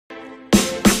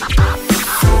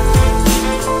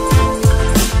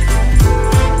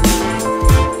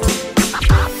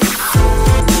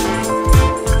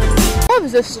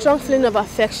a strong feeling of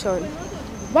affection.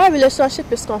 While a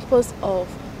relationship is composed of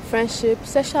friendship,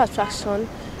 sexual attraction,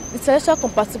 intellectual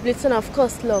compatibility, and of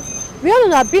course love, we all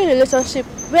know that being in a relationship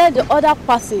where the other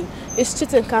party is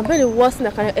cheating can be the worst thing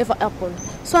that can ever happen.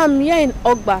 So I'm here in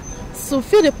Ogba to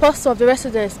feel the pulse of the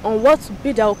residents on what would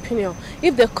be their opinion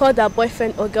if they call their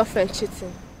boyfriend or girlfriend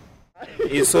cheating.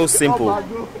 It's so simple.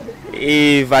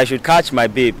 If I should catch my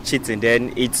babe cheating,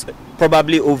 then it's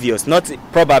probably obvious. Not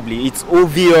probably, it's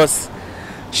obvious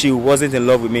she wasn't in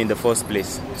love with me in the first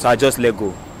place. So I just let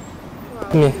go.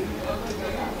 Me,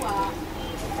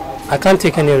 I can't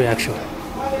take any reaction.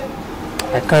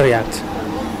 I can't react.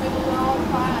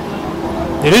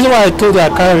 The reason why I told you I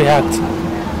can't react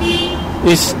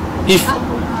is if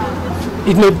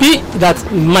it may be that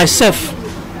myself,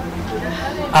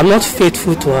 I'm not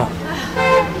faithful to her.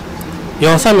 You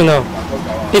understand me now?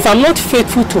 If I'm not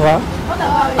faithful to her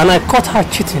and I caught her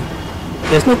cheating,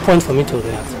 there's no point for me to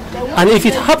react. And if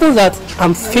it happens that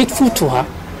I'm faithful to her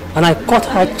and I caught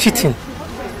her cheating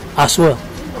as well,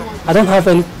 I don't have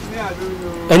any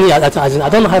I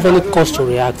don't have any cause to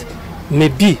react.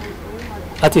 Maybe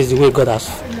that is the way God has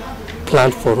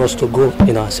planned for us to go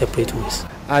in our separate ways.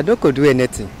 I don't could do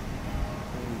anything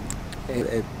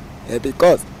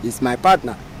because it's my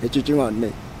partner cheating on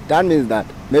me. That means that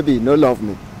maybe he no love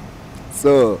me.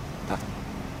 So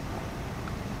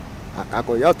I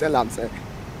could just tell him, say,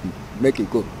 make it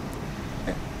go.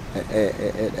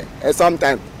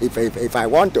 Sometimes if I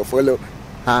want to follow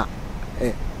her,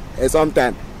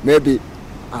 sometimes maybe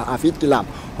I feel kill him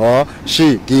or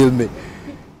she kill me.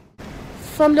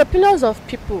 From the opinions of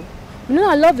people, we know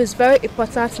that love is very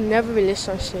important in every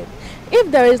relationship.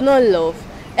 If there is no love,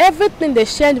 everything they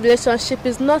share in the relationship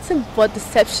is nothing but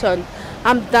deception.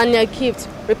 I'm Daniel Gift,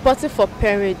 reporting for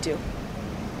PENRADIO.